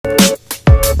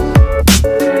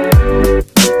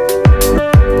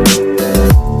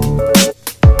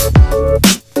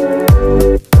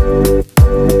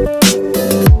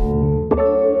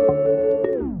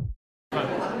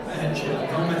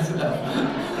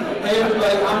Hey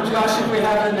everybody, I'm Josh if we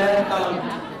haven't met.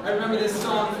 I remember this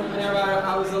song from whenever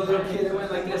I was a little kid. It went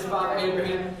like this: Father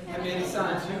Abraham had many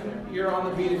sons. You're on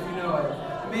the beat if you know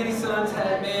it. Many sons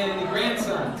had many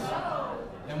grandsons.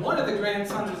 And one of the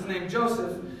grandsons was named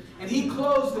Joseph. And he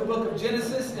closed the book of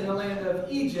Genesis in the land of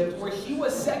Egypt, where he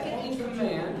was second in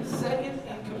command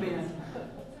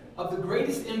of the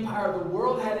greatest empire the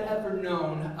world had ever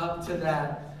known up to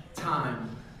that time.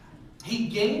 He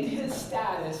gained his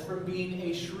status from being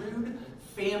a shrewd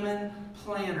famine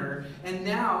planner, and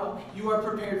now you are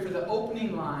prepared for the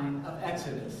opening line of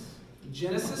Exodus.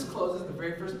 Genesis closes the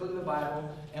very first book of the Bible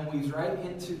and weaves right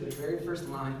into the very first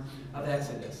line of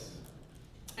Exodus.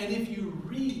 And if you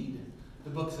read the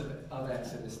books of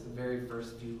Exodus, the very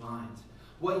first few lines,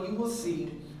 what you will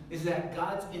see is that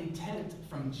God's intent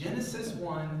from Genesis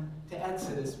 1 to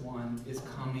Exodus 1 is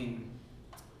coming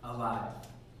alive.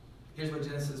 Here's what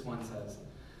Genesis 1 says.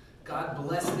 God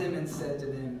blessed them and said to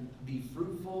them, "Be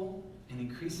fruitful and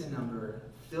increase in number,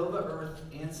 fill the earth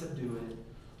and subdue it,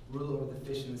 rule over the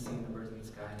fish in the sea and the birds in the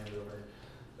sky and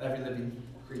every living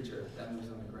creature that moves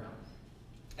on the ground."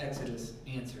 Exodus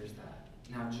answers that.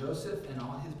 Now Joseph and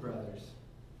all his brothers,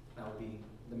 that would be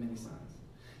the many sons,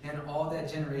 and all that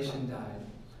generation died,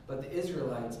 but the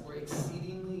Israelites were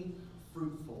exceedingly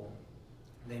fruitful.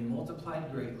 They multiplied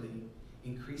greatly,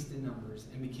 increased in numbers,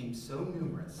 and became so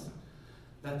numerous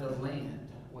that the land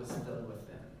was filled with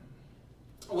them.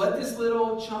 What this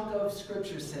little chunk of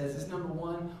scripture says is, number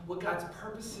one, what God's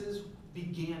purposes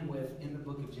began with in the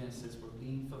book of Genesis were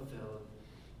being fulfilled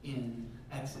in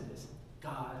Exodus.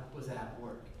 God was at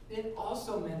work. It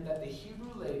also meant that the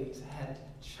Hebrew ladies had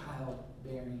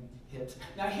childbearing hips.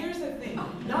 Now here's the thing,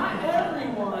 not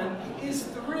everyone is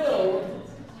thrilled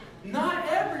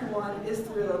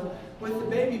with the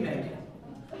baby making.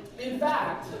 In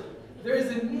fact, there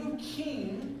is a new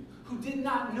king who did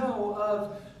not know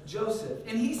of Joseph.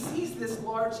 And he sees this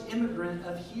large immigrant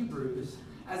of Hebrews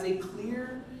as a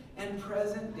clear and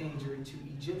present danger to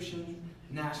Egyptian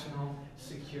national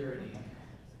security.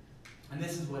 And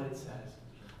this is what it says.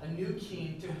 A new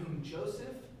king to whom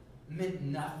Joseph meant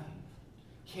nothing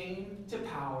came to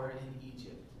power in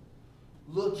Egypt.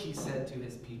 "Look," he said to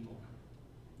his people,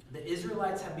 "the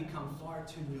Israelites have become far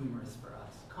too numerous for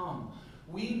us. Come,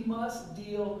 we must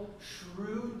deal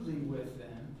shrewdly with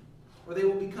them, or they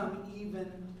will become even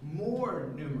more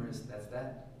numerous." That's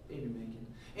that baby making.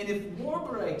 "And if war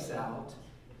breaks out,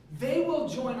 they will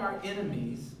join our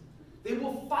enemies. They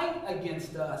will fight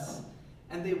against us,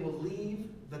 and they will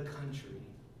leave the country."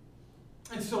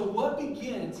 And so what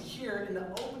begins here in the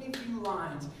opening few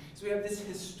lines is we have this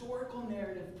historical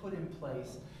narrative put in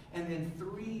place, and then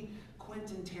three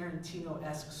Quentin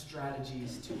Tarantino-esque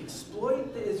strategies to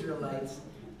exploit the Israelites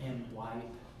and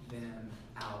wipe them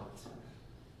out.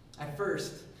 At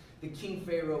first, the king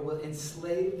Pharaoh will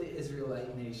enslave the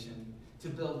Israelite nation to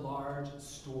build large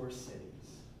store cities.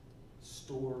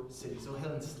 So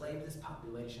he'll enslave this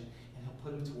population and he'll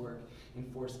put them to work in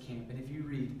forced camp. And if you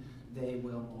read, they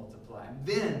will multiply.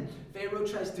 Then Pharaoh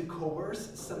tries to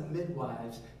coerce some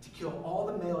midwives to kill all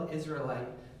the male Israelite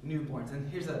newborns. And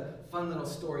here's a fun little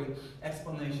story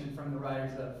explanation from the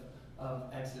writers of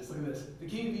Exodus. Look at this. "The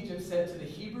king of Egypt said to the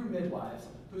Hebrew midwives,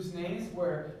 whose names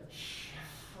were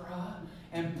Shiphrah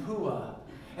and Puah."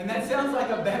 And that sounds like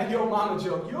a bad Yo Mama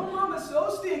joke. Yo Mama's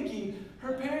so stinky,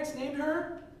 her parents named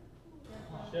her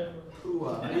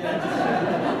Puah.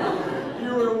 Yeah.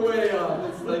 You were way off.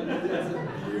 It's like,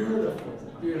 that's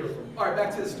beautiful. All right,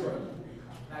 back to the story.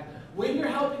 When you're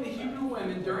helping the Hebrew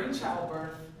women during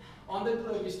childbirth on the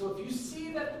delivery stool, if you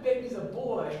see that the baby's a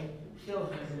boy, kill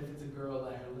him, and if it's a girl,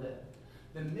 let her live.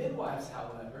 The midwives,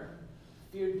 however,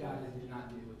 feared God and did not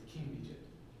do what the king of Egypt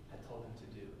had told them to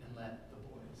do and let the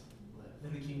boys live.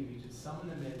 Then the king of Egypt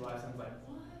summoned the midwives and was like,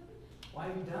 "What? Why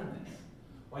have you done this?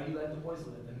 Why do you let the boys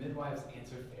live?" The midwives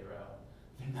answered Pharaoh,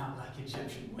 "They're not like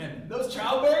Egyptian women. Those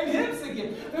childbearing hips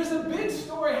again." There's a big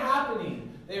story happening.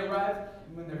 They arrive,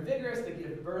 and when they're vigorous, they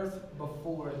give birth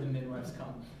before the midwives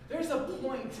come. There's a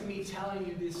point to me telling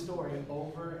you this story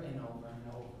over and over and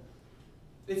over.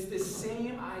 It's the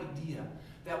same idea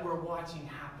that we're watching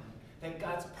happen, that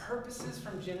God's purposes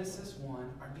from Genesis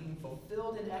 1 are being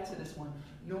fulfilled in Exodus 1,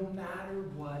 no matter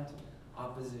what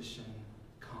opposition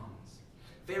comes.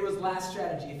 Pharaoh's last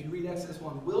strategy, if you read Exodus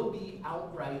 1, will be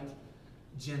outright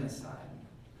genocide,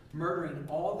 murdering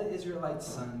all the Israelite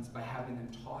sons by having them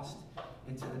tossed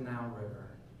into the Nile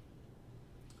River.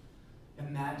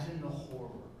 Imagine the horror.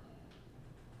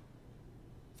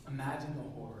 Imagine the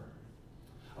horror.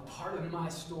 A part of my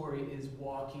story is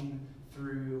walking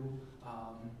through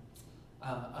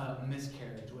a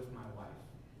miscarriage with my wife.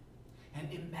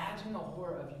 And imagine the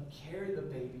horror of you carry the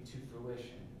baby to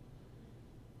fruition,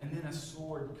 and then a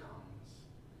sword comes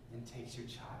and takes your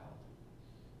child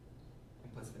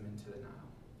and puts them into the Nile.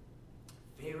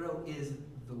 Pharaoh is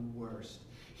the worst.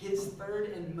 His third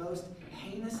and most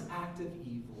heinous act of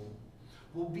evil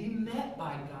will be met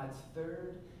by God's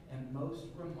third and most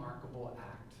remarkable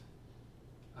act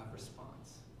of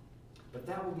response. But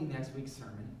that will be next week's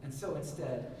sermon. And so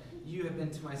instead, you have been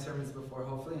to my sermons before,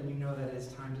 hopefully, and you know that it's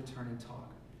time to turn and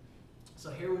talk.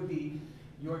 So here would be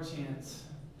your chance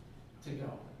to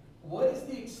go. What is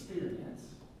the experience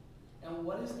and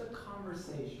what is the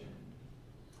conversation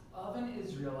of an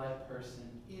Israelite person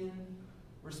in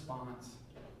response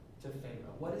to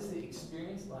Pharaoh? What is the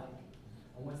experience like,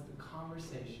 and what's the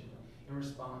conversation in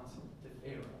response to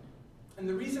Pharaoh? And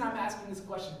the reason I'm asking this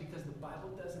question is because the Bible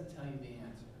doesn't tell you the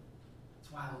answer.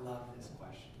 That's why I love this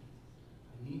question.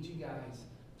 I need you guys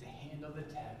to handle the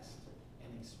text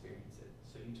and experience it.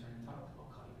 So you turn and talk. I'll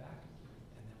call you back,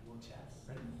 and then we'll chat.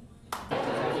 Ready?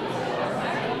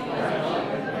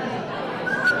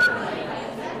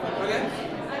 Okay?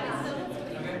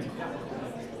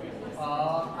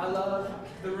 I love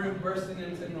the room bursting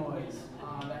into noise.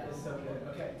 That is so good.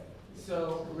 Okay,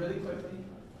 so really quickly,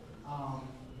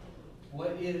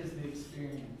 what is the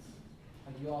experience?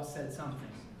 Like you all said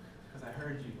something, because I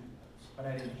heard you, but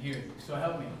I didn't hear you. So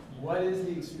help me. What is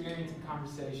the experience and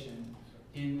conversation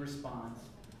in response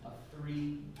of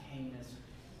three heinous,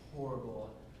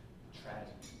 horrible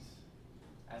tragedies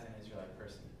as an Israelite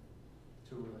person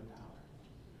to rule in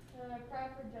power? Cry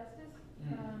for justice.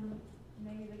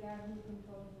 Maybe the guy who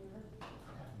controls the earth.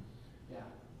 Okay. Yeah.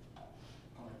 I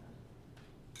like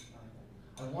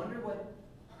that. I wonder what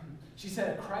she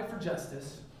said. A cry for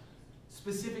justice,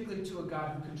 specifically to a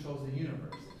God who controls the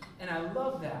universe. And I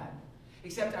love that.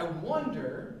 Except I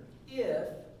wonder if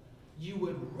you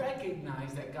would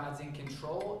recognize that God's in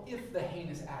control if the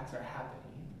heinous acts are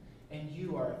happening and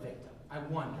you are a victim. I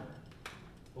wonder.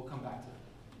 We'll come back to it.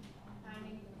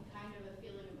 Kind of a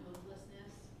feeling of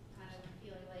hopelessness, kind of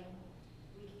feeling like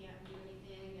we can't do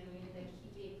anything and we end up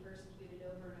keep being persecuted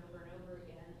over and over and over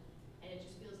again, and it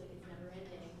just feels like it's never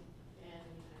ending.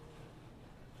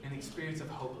 And An experience of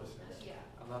hopelessness. Yeah.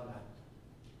 I love that.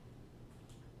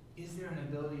 Is there an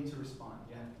ability to respond?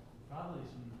 Yeah. Probably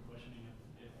some questioning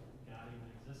if God even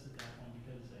exists at that point,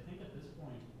 because I think at this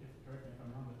point, correct me if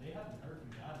I'm wrong, but they haven't heard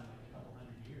from God in like a couple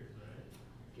hundred years, right?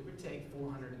 Give or take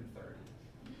 430.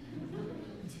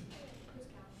 Who's counting?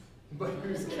 But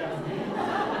who's counting?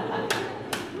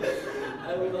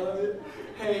 I love it.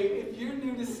 Hey, if you're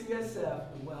new to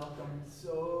CSF, welcome.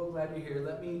 So glad you're here.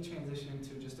 Let me transition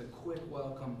into just a quick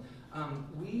welcome.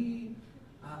 We,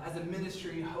 as a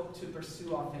ministry, hope to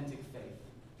pursue authentic faith.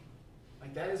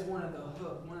 Like that is one of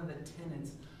the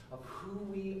tenets of who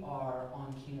we are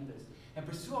on campus. And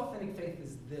pursue authentic faith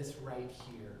is this right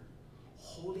here.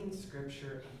 Holding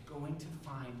Scripture and going to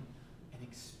find an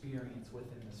experience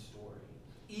within the story.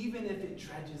 Even if it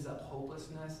dredges up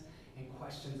hopelessness and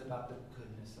questions about the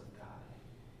goodness of God.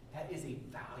 That is a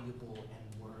valuable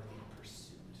and worthy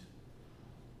pursuit.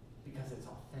 Because it's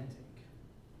authentic.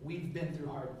 We've been through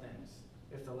hard things.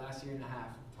 If the last year and a half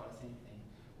taught us anything,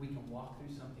 we can walk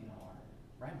through something hard,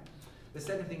 right? The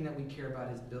second thing that we care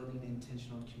about is building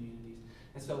intentional communities.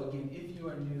 And so again, if you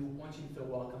are new, I want you to feel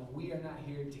welcome. We are not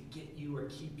here to get you or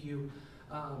keep you.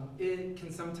 It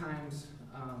can sometimes,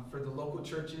 for the local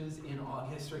churches in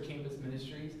August or campus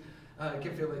ministries, it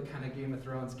can feel like kind of Game of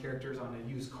Thrones characters on a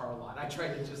used car lot. I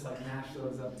tried to just like mash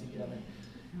those up together.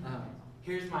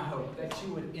 Here's my hope, that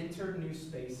you would enter new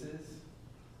spaces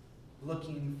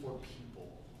looking for people.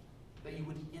 That you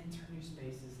would enter new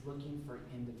spaces looking for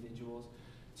individuals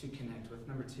to connect with.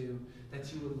 Number two,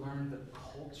 that you would learn the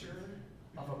culture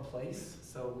of a place.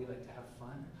 So we like to have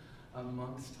fun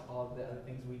amongst all of the other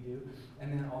things we do.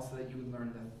 And then also that you would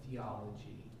learn the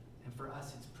theology. And for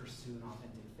us, it's pursue an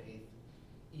authentic faith,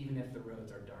 even if the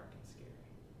roads are dark and scary.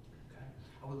 Okay?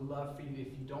 I would love for you, if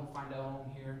you don't find a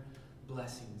home here,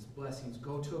 blessings.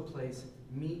 Go to a place,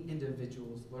 meet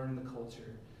individuals, learn the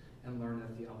culture, and learn the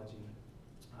theology.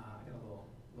 I got a little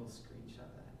screenshot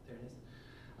of that. There it is.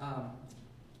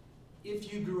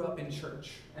 If you grew up in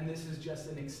church, and this is just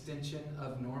an extension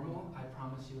of normal, I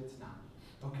promise you it's not.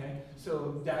 Okay?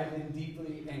 So dive in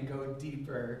deeply and go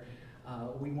deeper.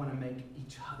 We want to make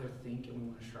each other think, and we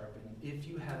want to sharpen. If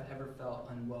you have ever felt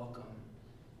unwelcome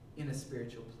in a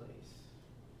spiritual place,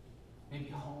 maybe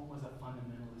home was a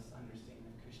fundamentalist understanding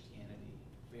of Christianity,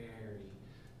 very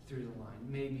through the line.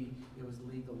 Maybe it was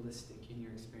legalistic in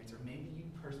your experience, or maybe you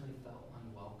personally felt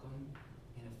unwelcome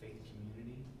in a faith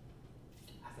community.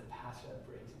 As a pastor, that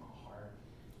breaks my heart.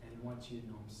 And want you to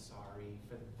know I'm sorry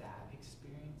for that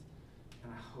experience,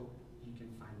 and I hope you can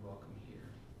find welcome here.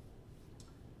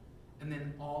 And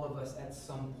then all of us at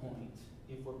some point,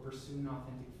 if we're pursuing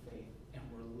authentic faith and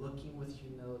we're looking with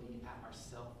humility at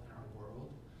ourselves and our world,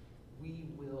 we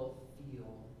will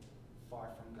feel far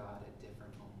from God at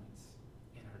different moments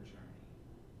in our journey.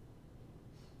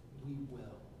 We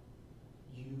will.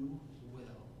 You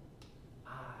will.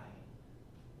 I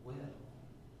will.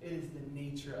 It is the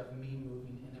nature of me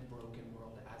moving in a broken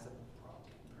world as a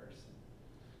broken person.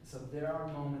 So there are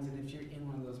moments, and if you're in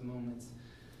one of those moments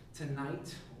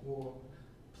tonight, or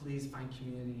please find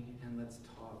community and let's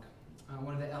talk.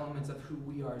 One of the elements of who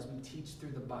we are is we teach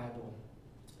through the Bible.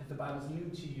 If the Bible's new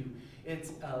to you,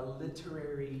 it's a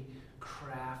literary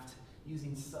craft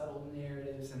using subtle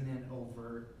narratives and then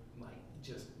overt, like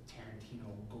just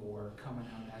Tarantino gore coming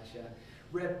out at you,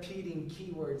 repeating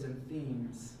keywords and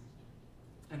themes.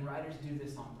 And writers do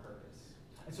this on purpose.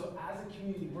 And so as a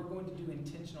community, we're going to do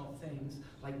intentional things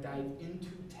like dive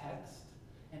into text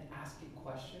and ask it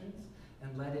questions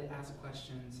and let it ask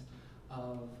questions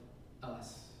of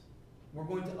us. We're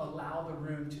going to allow the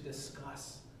room to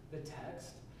discuss the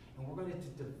text, and we're going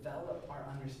to develop our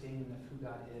understanding of who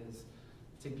God is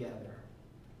together.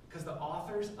 Because the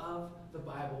authors of the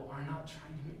Bible are not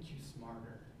trying to make you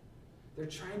smarter. They're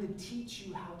trying to teach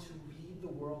you how to read the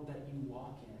world that you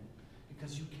walk in,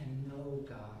 because you can know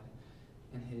God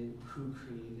and who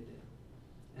created it.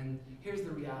 And here's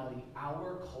the reality.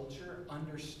 Our culture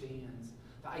understands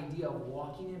the idea of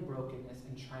walking in brokenness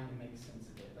and trying to make sense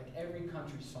of it. Like every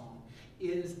country song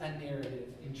is a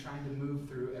narrative in trying to move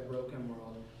through a broken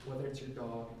world, whether it's your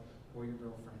dog or your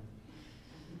girlfriend.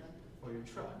 Or your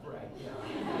truck, right,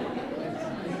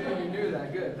 yeah. You knew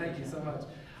that, good, thank you so much.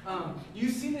 You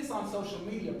see this on social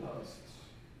media posts.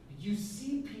 You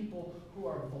see people who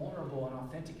are vulnerable and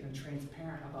authentic and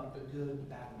transparent about the good, the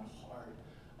bad, and the hard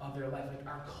of their life. Like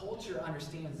our culture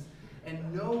understands,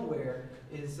 and nowhere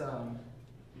is,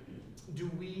 do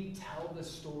we tell the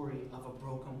story of a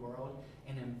broken world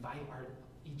and invite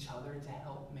each other to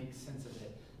help make sense of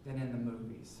it than in the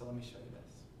movies. So let me show you this.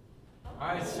 All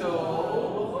right, so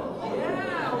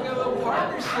yeah, we got a little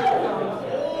partnership going.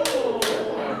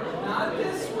 Not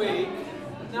this week,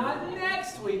 not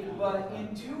next week, but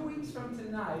in 2 weeks from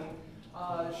tonight,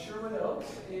 Sherwood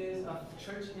Oaks is a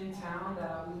church in town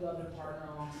that we love to partner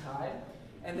alongside.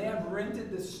 And they have rented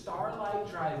the Starlight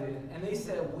Drive-In, and they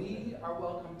said we are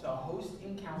welcome to host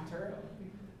Encounter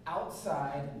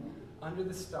outside under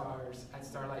the stars at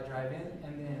Starlight Drive-In,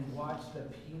 and then watch the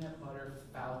Peanut Butter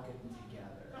Falcon together.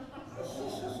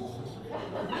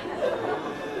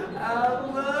 I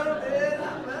love it.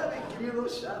 I love it. Give me a little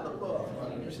shot of love.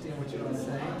 I understand what you're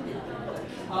saying.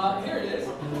 Here it is.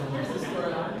 Here's the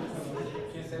storyline.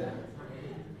 Can you say that?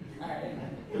 All right.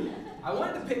 I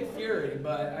wanted to pick Fury,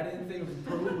 but I didn't think it was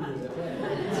appropriate.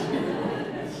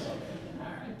 All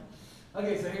right.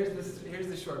 Okay, so here's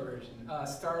the short version.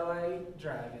 Starlight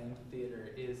Drive-In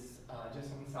Theater is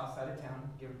just on the south side of town,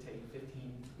 give or take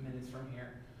 15 minutes from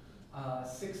here.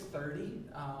 6:30,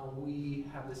 we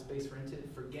have the space rented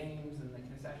for games, and the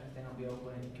concession stand will be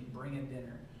open, and you can bring a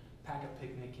dinner, pack a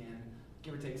picnic in.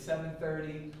 Give or take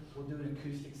 7:30, we'll do an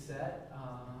acoustic set,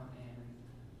 and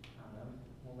I don't know,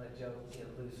 we'll let Joe get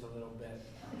loose a little bit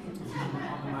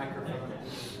on the microphone.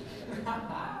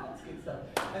 That's good stuff.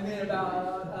 And then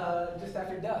about just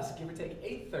after dusk, give or take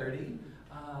 8:30,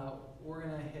 we're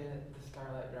gonna hit the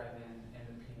Starlight Drive-In and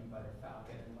the Peanut Butter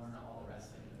Falcon and learn all the rest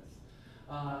of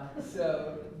this.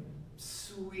 So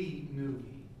sweet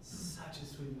movie, such a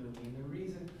sweet movie. And the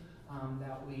reason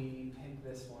that we picked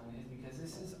this one is because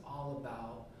this is all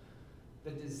about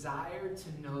the desire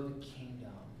to know the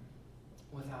kingdom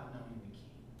without knowing the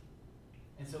king.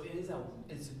 And so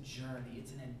it's a journey,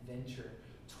 it's an adventure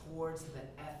towards the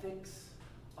ethics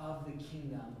of the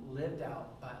kingdom lived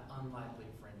out by unlikely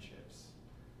friendships.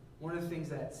 One of the things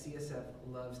that CSF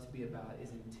loves to be about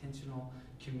is intentional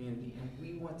community, and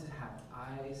we want to have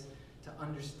eyes to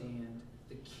understand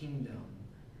the kingdom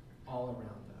all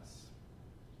around us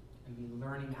and be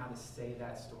learning how to say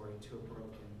that story to a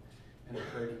broken and a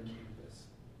hurting campus.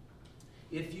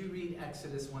 If you read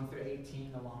Exodus 1 through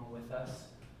 18 along with us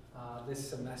this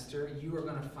semester, you are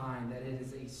going to find that it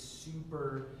is a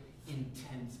super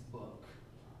intense book.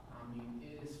 I mean,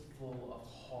 it is full of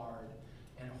hard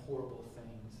and horrible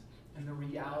things. And the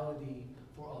reality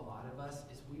for a lot of us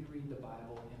is we read the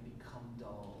Bible and become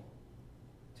dull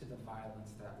to the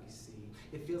violence that we see.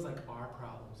 It feels like our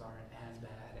problems aren't as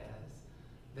bad as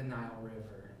the Nile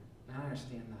River. And I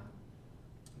understand that.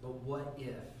 But what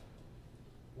if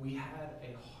we had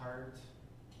a heart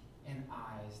and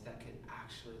eyes that could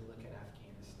actually look at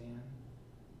Afghanistan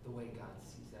the way God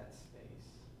sees that space.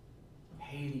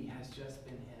 Haiti has just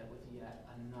been hit with yet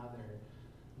another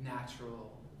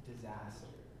natural disaster.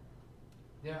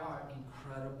 There are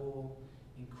incredible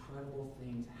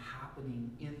things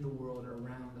happening in the world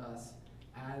around us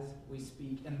as we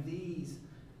speak. And these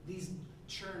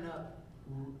churn up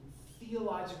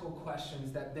theological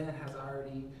questions that Ben has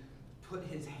already put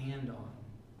his hand on.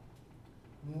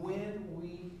 When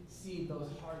we see those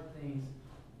hard things,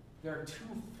 there are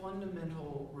two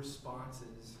fundamental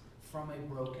responses from a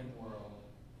broken world.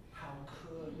 How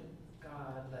could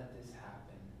God let this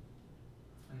happen?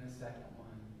 And the second one,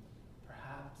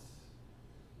 perhaps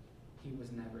he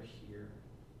was never here.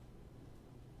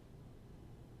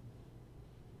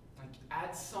 Like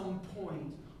at some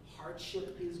point,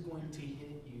 hardship is going to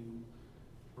hit you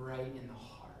right in the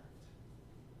heart.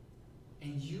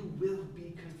 And you will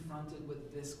be confronted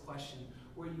with this question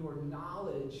where your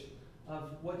knowledge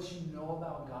of what you know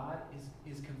about God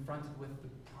is confronted with the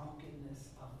brokenness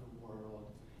of the world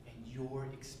and your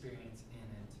experience in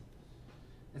it.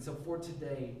 And so for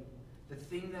today, the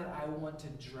thing that I want to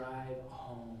drive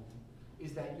home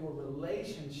is that your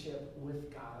relationship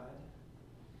with God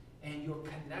and your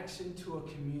connection to a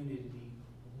community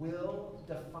will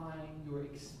define your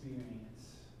experience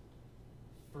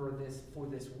for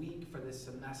this week, for this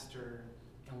semester,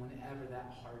 and whenever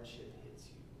that hardship hits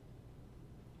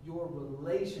you. Your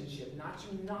relationship, not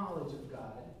your knowledge of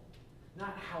God,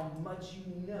 not how much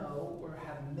you know or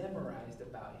have memorized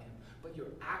about him, but your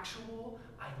actual,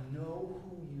 I know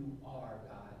who you are,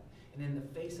 God. And in the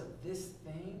face of this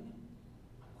thing,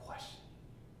 I'm questioning.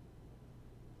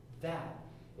 That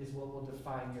is what will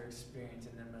define your experience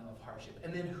in the middle of hardship.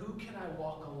 And then who can I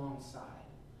walk alongside?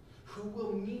 Who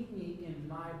will meet me in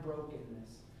my brokenness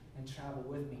and travel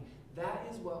with me? That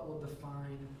is what will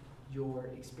define your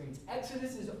experience.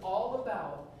 Exodus is all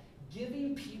about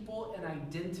giving people an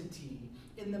identity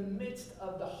in the midst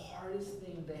of the hardest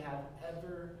thing they have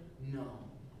ever known.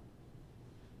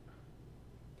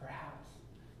 Perhaps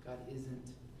God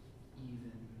isn't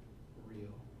even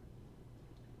real.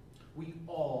 We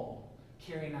all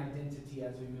carry an identity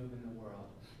as we move in the world.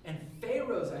 And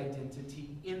Pharaoh's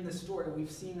identity in the story,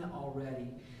 we've seen it already.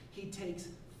 He takes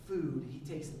food, he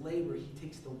takes labor, he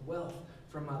takes the wealth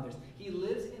from others. He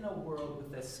lives in a world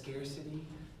with a scarcity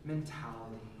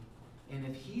mentality. And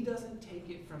if he doesn't take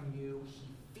it from you,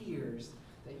 he fears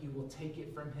that you will take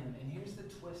it from him. And here's the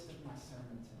twist of my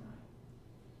sermon tonight.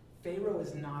 Pharaoh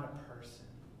is not a person.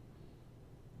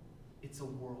 It's a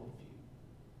worldview.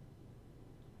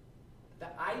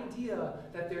 The idea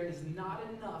that there is not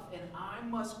enough and I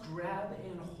must grab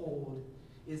and hold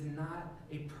is not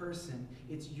a person.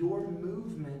 It's your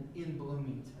movement in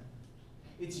Bloomington.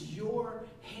 It's your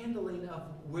handling of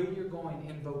where you're going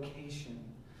in vocation.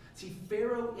 See,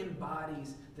 Pharaoh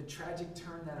embodies the tragic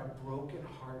turn that a broken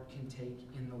heart can take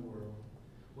in the world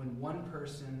when one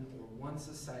person or one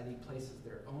society places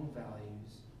their own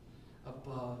values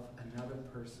above another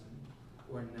person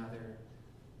or another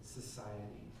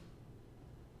society.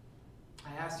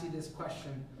 I asked you this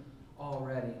question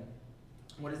already.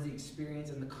 What is the experience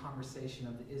and the conversation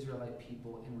of the Israelite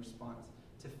people in response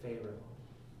to Pharaoh?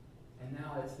 And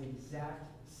now it's the exact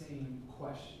same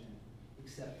question,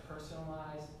 except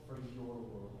personalized for your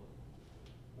world.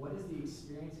 What is the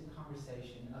experience and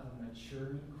conversation of a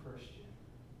maturing Christian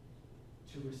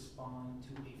to respond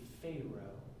to a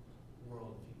Pharaoh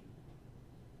worldview?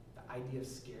 The idea of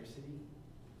scarcity,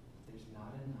 there's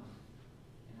not enough,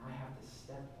 and I have to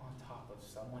step on top of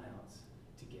someone else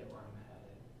to get where I'm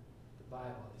headed. The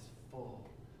Bible is full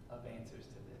of answers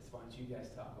to this. Why don't you guys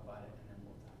talk about it, and then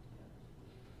we'll talk together.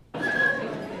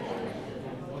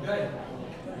 Well, good.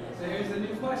 So here's the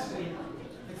new question.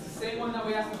 It's the same one that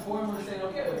we asked before, and we're saying,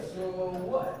 okay, so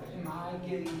what? Am I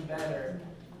getting better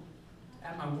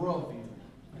at my worldview?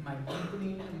 Am I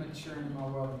deepening and maturing in my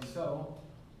worldview? So,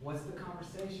 what's the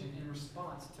conversation in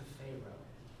response to Pharaoh,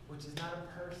 which is not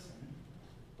a person,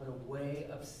 but a way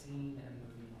of seeing and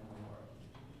moving in the world?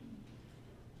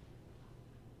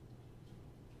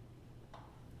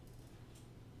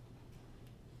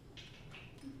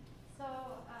 So,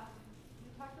 you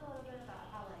talked a little bit about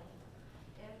how, like,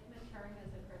 if maturing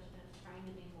as a Christian is trying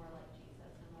to be more like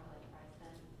Jesus and more like Christ,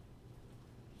 then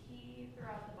he,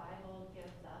 throughout the Bible,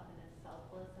 gives up and is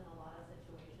selfless in a lot of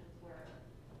situations where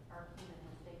our human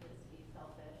instinct is to be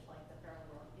selfish, like the Pharaoh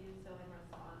worldview. So in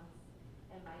response,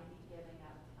 it might be giving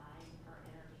up time or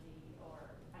energy or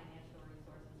financial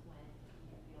resources when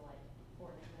you feel like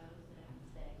hoarding those and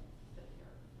staying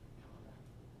secure.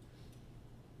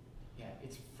 Yeah,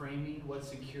 it's framing what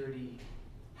security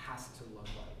has to look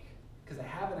like. Because I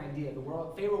have an idea. The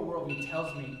Pharaoh worldview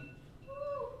tells me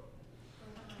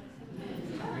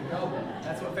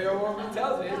what Pharaoh worldview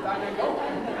tells me. It's not going to go.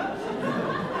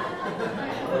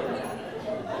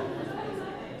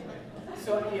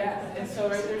 So yeah, and so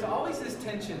right, there's always this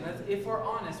tension. If we're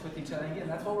honest with each other, again,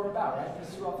 that's what we're about, right?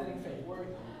 This is authentic faith.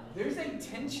 There's a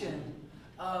tension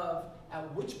of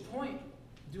at which point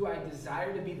do I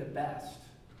desire to be the best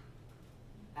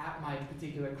at my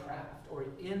particular craft or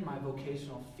in my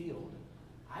vocational field.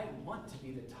 I want to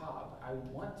be the top. I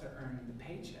want to earn the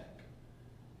paycheck.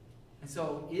 And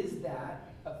so is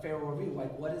that a Pharaoh worldview?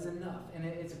 Like, what is enough? And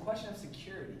it's a question of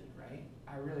security, right?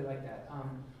 I really like that.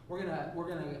 We're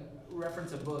gonna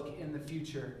reference a book in the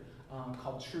future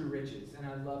called True Riches, and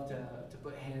I'd love to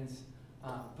put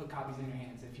copies in your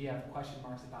hands if you have question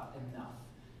marks about enough,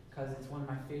 because it's one of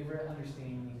my favorite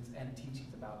understandings and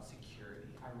teachings about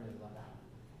security. I really love that.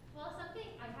 Well, something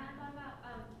I kind of thought about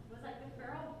was like the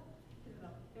Pharaoh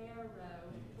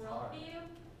worldview.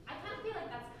 I kind of feel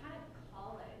like that's kind of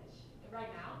college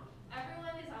right now.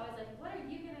 Everyone is always like, what are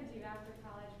you going to do after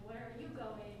college? Where are you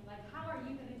going? Like, how are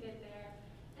you going to get there?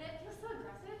 And it feels so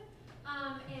aggressive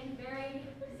and very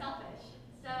selfish.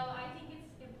 So I think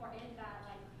it's important that,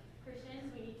 like,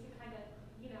 Christians, we need to kind of,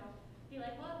 be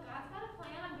like, well, God's got a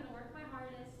plan. I'm going to work my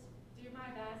hardest, do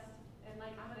my best, and,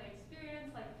 like, I'm going to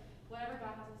experience, like, whatever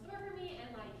God has in store for me,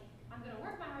 and, like, I'm going to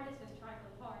work my hardest and try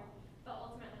really hard. But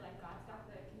ultimately, like, God's got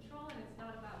the control, and it's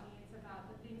not about me. It's about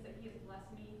the things that He has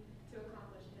blessed me to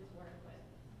accomplish His work with.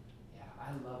 Yeah,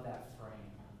 I love that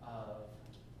frame of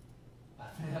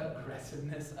the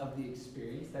aggressiveness of the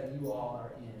experience that you all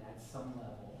are in at some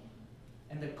level.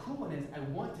 And the cool one is I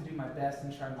want to do my best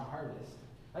and try my hardest.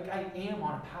 Like, I am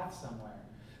on a path somewhere.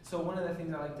 So one of the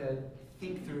things I like to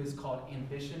think through is called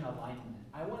ambition alignment.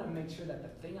 I want to make sure that the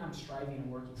thing I'm striving and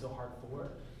working so hard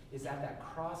for is at that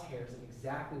crosshairs of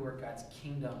exactly where God's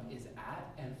kingdom is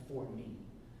at and for me.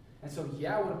 And so,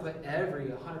 yeah, I want to put every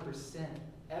 100%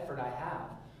 effort I have,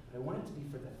 but I want it to be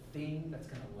for the thing that's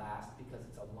going to last because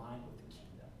it's aligned with the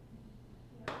kingdom.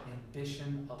 Yeah.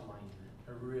 Ambition alignment.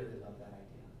 I really love that idea.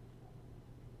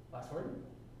 Last word? All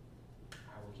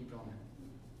right, we'll keep going.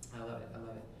 I love it. I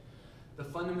love it. The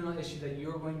fundamental issue that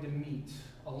you're going to meet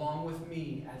along with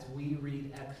me as we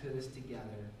read Exodus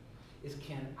together is,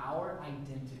 can our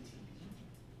identity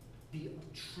be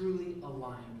truly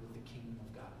aligned with the kingdom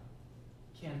of God?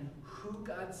 Can who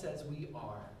God says we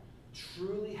are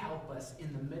truly help us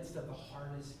in the midst of the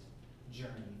hardest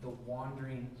journey, the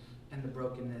wandering and the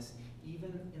brokenness,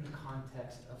 even in the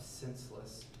context of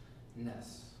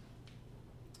senselessness?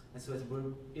 And so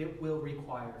it will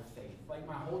require faith. Like,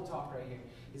 my whole talk right here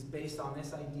is based on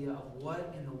this idea of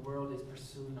what in the world is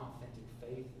pursuing authentic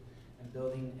faith and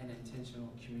building an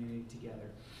intentional community together.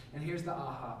 And here's the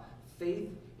aha.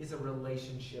 Faith is a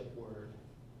relationship word.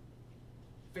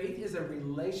 Faith is a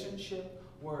relationship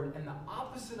word. And the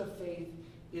opposite of faith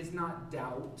is not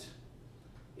doubt.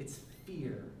 It's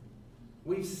fear.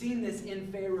 We've seen this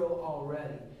in Pharaoh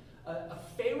already. A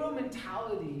Pharaoh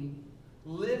mentality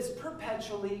lives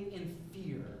perpetually in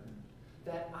fear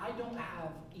that I don't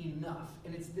have enough.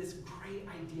 And it's this great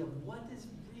idea of what is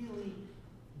really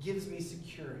gives me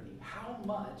security. How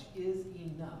much is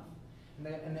enough?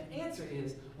 And the answer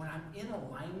is, when I'm in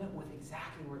alignment with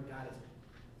exactly where God is,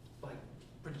 like,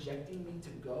 projecting me to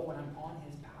go, when I'm on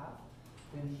His path,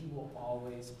 then He will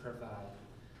always provide.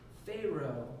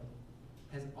 Pharaoh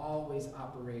is always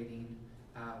operating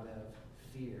out of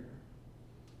fear.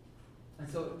 And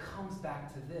so it comes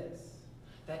back to this,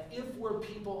 that if we're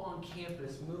people on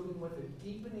campus moving with a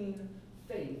deepening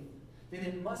faith, then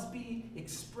it must be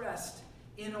expressed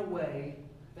in a way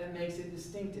that makes it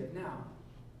distinctive. Now,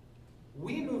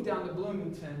 we moved down to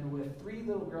Bloomington with 3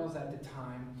 little girls at the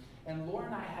time, and Laura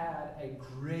and I had a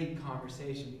great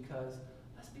conversation because,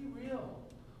 let's be real,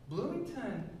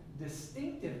 Bloomington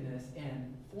distinctiveness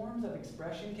and forms of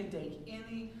expression can take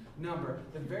any number.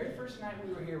 The very first night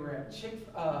we were here, we were at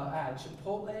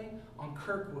Chipotle on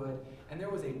Kirkwood, and there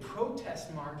was a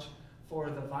protest march for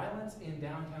the violence in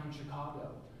downtown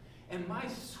Chicago. And my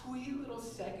sweet little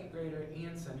second grader,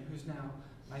 Anson, who's now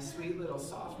my sweet little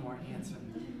sophomore, Anson,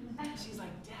 she's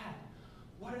like, Dad,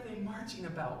 what are they marching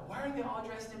about? Why are they all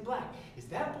dressed in black? Is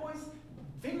that boy's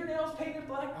fingernails painted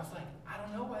black? I was like, I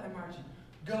don't know why they're marching.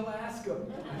 Go ask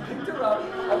them. I picked her up.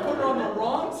 I put her on the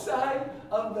wrong side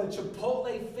of the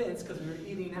Chipotle fence because we were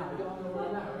eating out. You all know where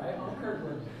I'm at, right? On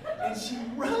Kirkwood. And she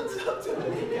runs up to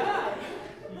the guy.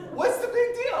 What's the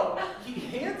big deal?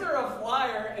 He hands her a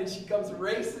flyer and she comes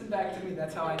racing back to me.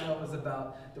 That's how I know it was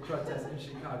about the protest in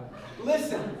Chicago.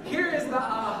 Listen, here is the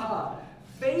aha.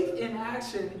 Faith in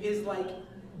action is like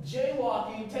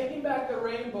jaywalking, taking back the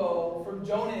rainbow from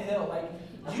Jonah Hill. Like,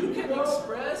 You can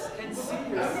express and see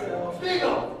yourself.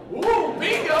 Bingo! Ooh,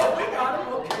 bingo! We got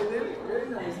him. Okay, then. Very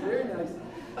nice, very nice.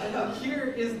 And then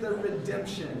here is the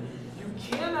redemption. You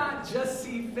cannot just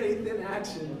see faith in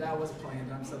action. That was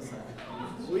planned. I'm so sorry.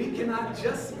 We cannot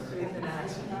just see faith in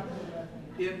action.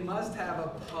 It must have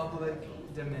a public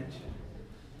dimension.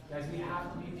 Guys, we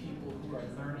have to be people who are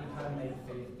learning how to make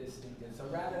faith distinctive. So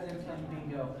rather than playing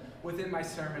bingo within my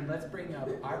sermon, let's bring up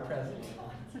our president,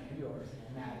 yours,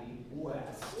 Maddie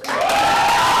West.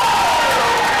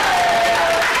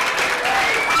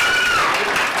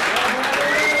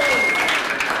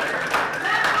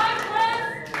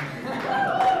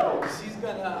 She's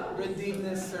gonna redeem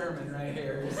this sermon right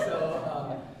here.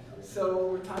 So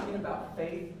we're talking about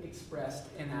faith expressed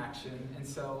in action. And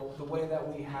so the way that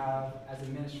we have as a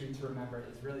ministry to remember it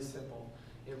is really simple.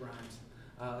 It rhymes.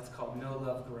 It's called Know,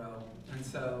 Love, Grow. And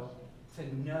so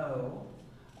to know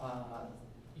how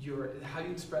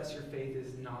you express your faith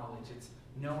is knowledge. It's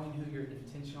knowing who your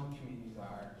intentional communities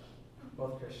are,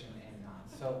 both Christian and non.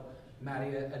 So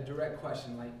Maddie, a direct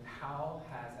question, like how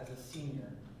has, as a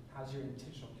senior, how's your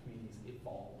intentional communities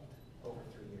evolved over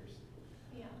 3 years?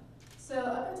 Yeah. So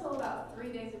up until about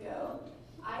 3 days ago,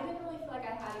 I didn't really feel like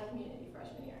I had a community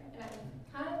freshman year. And I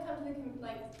kind of come to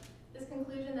this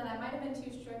conclusion that I might have been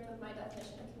too strict with my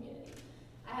definition of community.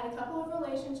 I had a couple of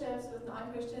relationships with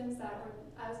non-Christians that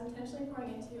I was intentionally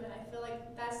pouring into, and I feel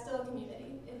like that's still a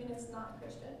community, even if it's not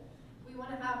Christian. We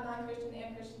want to have non-Christian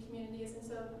and Christian communities, and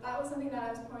so that was something that I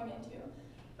was pouring into.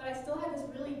 But I still had this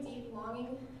really deep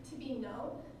longing to be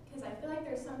known, because I feel like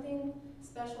there's something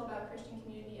special about Christian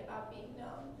community, about being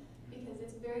known, because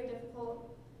it's very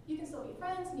difficult. You can still be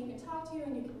friends, and you can talk to,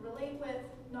 and you can relate with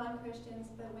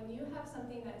non-Christians, but when you have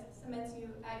something that cements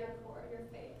you at your core, your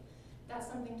faith, that's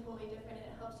something totally different, and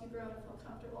it helps you grow and feel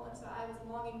comfortable, and so I was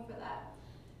longing for that.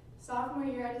 Sophomore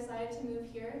year, I decided to move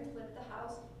here to live at the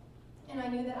house, and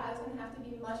I knew that I was going to have to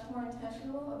be much more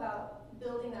intentional about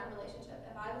building that relationship.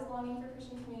 If I was longing for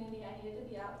Christian community, I needed to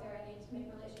be out there, I needed to make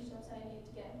relationships, and I needed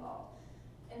to get involved.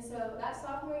 And so that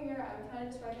sophomore year, I would kind of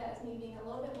describe that as me being a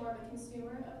little bit more of a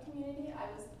consumer of community.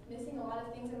 I was missing a lot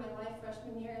of things in my life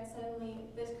freshman year, and suddenly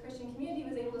this Christian community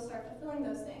was able to start fulfilling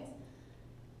those things.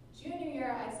 Junior year,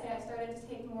 I'd say I started to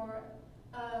take more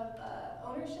of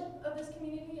ownership of this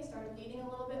community. I started leading a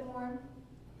little bit more.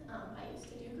 I used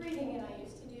to do greeting, and I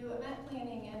used to do event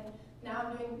planning, and now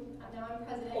I'm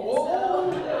president.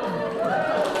 Oh!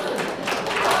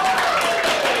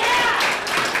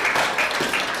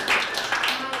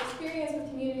 My experience with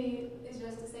community is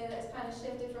just to say that it's kind of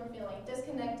shifted from feeling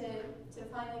disconnected to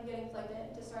finally getting plugged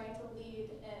in, to starting to lead,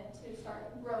 and to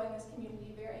start growing this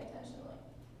community very intentionally.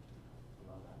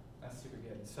 Love that. That's super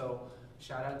good. So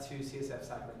shout out to CSF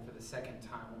Cycling for the second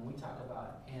time. When we talk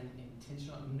about an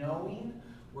intentional, knowing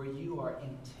where you are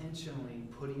intentionally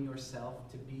putting yourself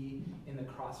to be in the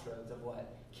crossroads of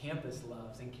what campus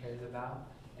loves and cares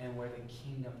about and where the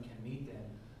kingdom can meet them.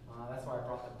 That's why I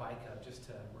brought the bike up, just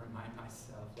to remind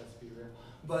myself, let's be real.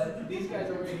 But these guys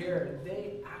over here,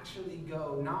 they actually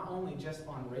go not only just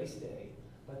on race day,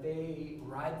 but they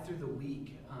ride through the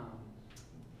week.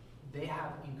 They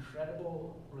have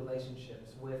incredible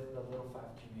relationships with the Little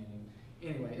Five community.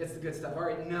 Anyway, it's the good stuff. All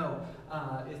right, know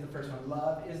is the first one.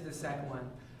 Love is the second one.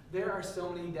 There are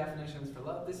so many definitions for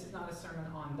love. This is not a sermon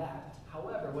on that.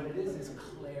 However, what it is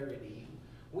clarity.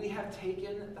 We have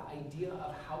taken the idea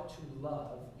of how to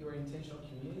love your intentional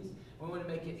communities, and we want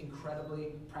to make it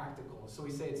incredibly practical. So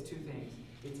we say it's two things.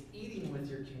 It's eating with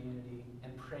your community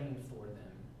and praying for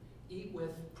them. Eat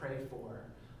with, pray for.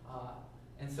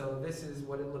 And so this is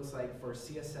what it looks like for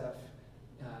CSF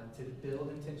to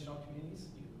build intentional communities.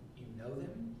 You know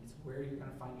them. It's where you're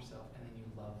going to find yourself, and then you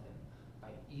love them by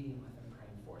eating with and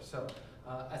praying for. So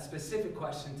a specific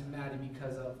question to Maddie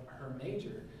because of her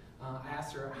major. I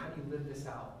asked her, how do you live this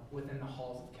out within the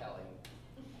halls of Kelly?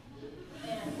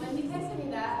 And when he texted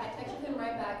me that, I texted him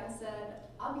right back and said,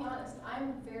 I'll be honest,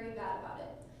 I'm very bad about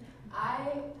it.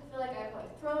 I feel like I've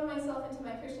thrown myself into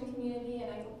my Christian community,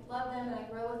 and I love them and I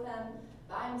grow with them,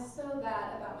 but I'm so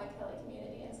bad about my Kelly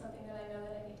community, and something that I know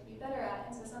that I need to be better at.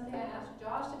 And so something I asked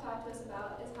Josh to talk to us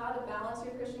about is how to balance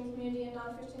your Christian community and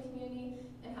non-Christian community,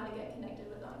 and how to get connected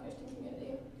with non-Christian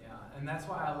community. Yeah, and that's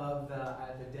why I love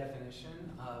the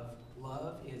definition of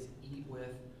love is eat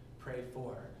with, pray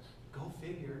for. Go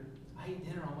figure. I eat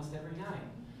dinner almost every night.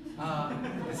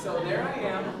 So there I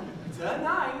am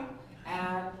tonight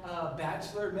at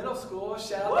Bachelor Middle School.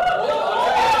 Shout out to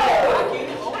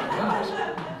Bulldogs. Oh my gosh.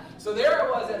 So there I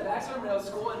was at Baxter Middle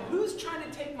School, and who's trying to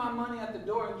take my money at the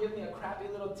door and give me a crappy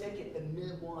little ticket? The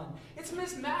mid one. It's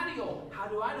Miss Mattiel. How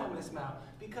do I know Miss Mattiel?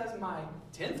 Because my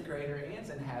 10th grader,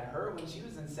 Anson, had her when she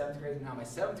was in 7th grade, and now my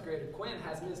 7th grader, Quinn,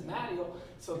 has Miss Mattiel.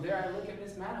 So there I look at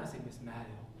Miss Mattiel and I say, Miss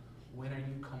Mattiel, when are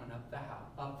you coming up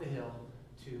the hill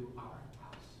to our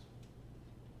house?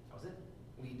 That was it.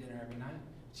 We eat dinner every night.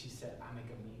 She said, I make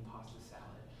a mean pasta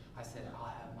salad. I said, I'll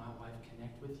have my wife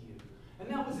connect with you. And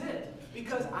that was it.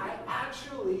 Because I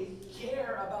actually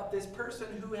care about this person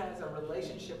who has a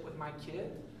relationship with my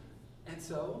kid. And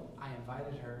so I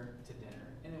invited her to dinner.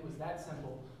 And it was that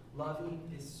simple. Loving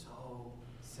is so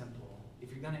simple.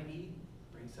 If you're going to eat,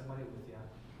 bring somebody with you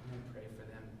and then pray for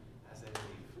them as they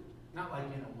leave. Not like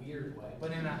in a weird way,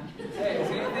 but in a, hey, is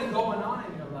anything going on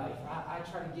in your life? I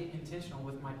try to get intentional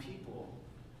with my people.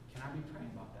 Can I be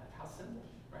praying about that? How simple,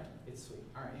 right? It's sweet.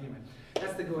 All right, anyway.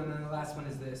 That's the good one. And then the last one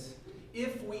is this.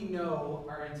 If we know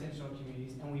our intentional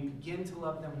communities and we begin to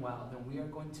love them well, then we are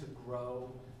going to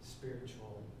grow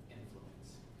spiritual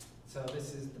influence. So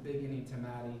this is the beginning to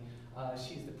Maddie.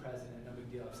 She's the president, no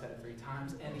big deal. I've said it 3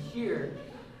 times. And here,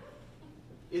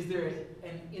 is there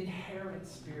an inherent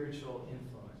spiritual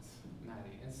influence,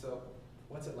 Maddie? And so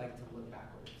what's it like to look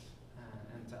backwards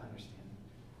and to understand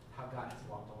how God has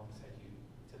walked alongside you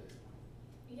to this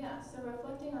point? Yeah, so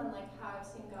reflecting on like how I've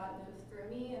seen God move through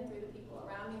me and through the people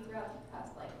around me throughout the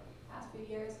past few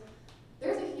years,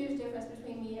 there's a huge difference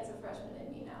between me as a freshman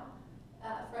and me now.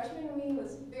 Freshman me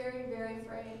was very, very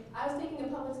afraid. I was taking a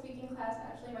public speaking class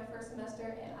actually my first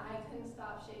semester, and I couldn't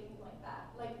stop shaking like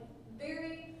that. Like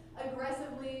very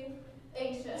aggressively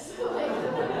anxious. Like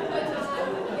could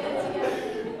not get it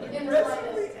together in the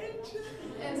slightest.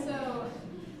 And so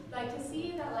like to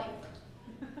see that like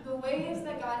the ways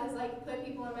that God has like put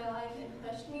people in my life and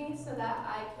pushed me so that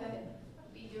I could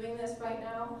be doing this right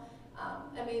now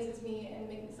amazes me and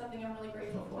makes something I'm really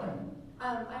grateful for.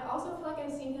 I also feel like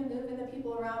I've seen him move in the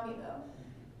people around me though.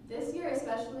 This year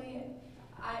especially,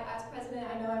 as president,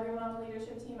 I know everyone on the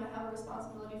leadership team, I have a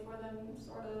responsibility for them,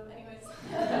 sort of, anyways.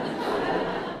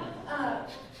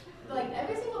 Like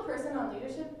every single person on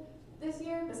leadership this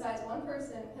year, besides one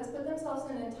person, has put themselves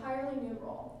in an entirely new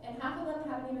role, and half of them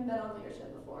haven't even been on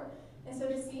leadership before. And so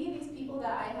to see these people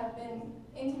that I have been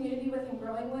in community with and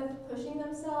growing with, pushing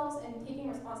themselves and taking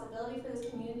responsibility for this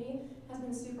community has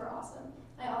been super awesome.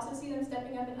 I also see them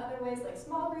stepping up in other ways like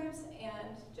small groups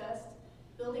and just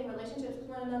building relationships with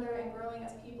one another and growing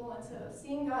as people. And so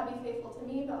seeing God be faithful to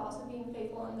me, but also being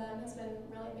faithful in them has been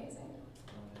really amazing.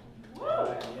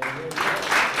 Woo!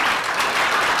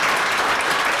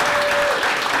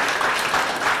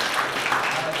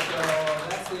 So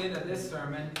that's the end of this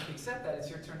sermon, except that it's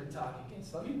your turn to talk again.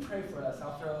 So let me pray for us.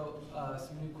 I'll throw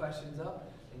some new questions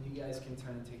up, and you guys can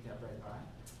turn and take that break. All right?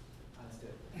 Let's do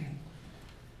it.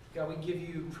 God, we give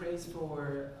you praise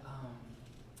for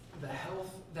the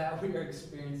health that we are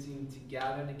experiencing to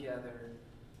gather together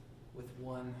with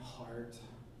one heart.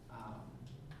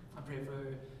 I pray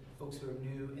for folks who are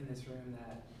new in this room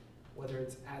that whether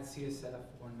it's at CSF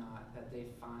or not, that they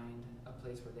find a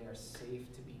place where they are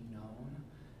safe to be known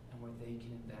and where they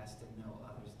can invest and know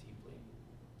others deeply.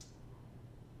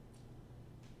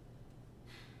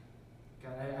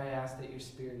 God, I ask that your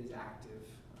Spirit is active.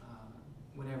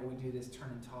 Whenever we do this turn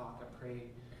and talk, I pray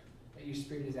that your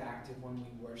Spirit is active when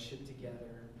we worship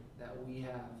together, that we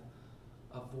have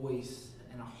a voice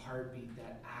and a heartbeat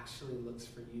that actually looks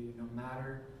for you, no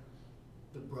matter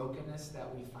the brokenness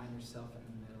that we find ourselves in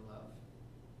the middle of.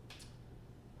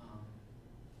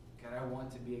 God, I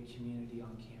want to be a community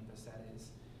on campus that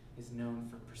is known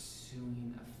for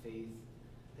pursuing a faith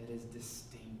that is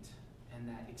distinct and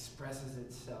that expresses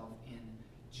itself in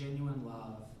genuine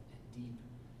love and deep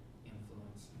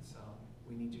influence. And so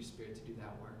we need your Spirit to do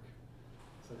that work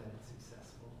so that it's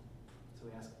successful. So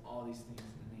we ask all these things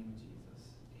in the name of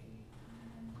Jesus.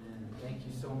 Amen. Thank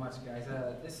you so much, guys.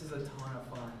 This is a ton of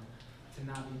fun to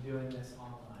not be doing this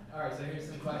online. All right, so here's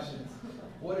some questions.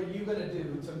 What are you going to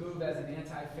do to move as an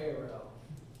anti-Pharaoh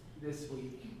this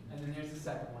week? And then here's the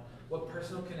second one. What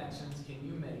personal connections can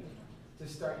you make to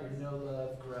start your Know,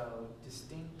 Love, Grow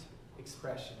distinct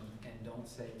expression? And don't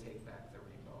say take back the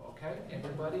rainbow, okay?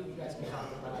 Everybody, you guys can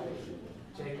talk about it.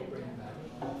 Jake will bring it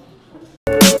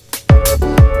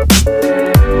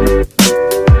back.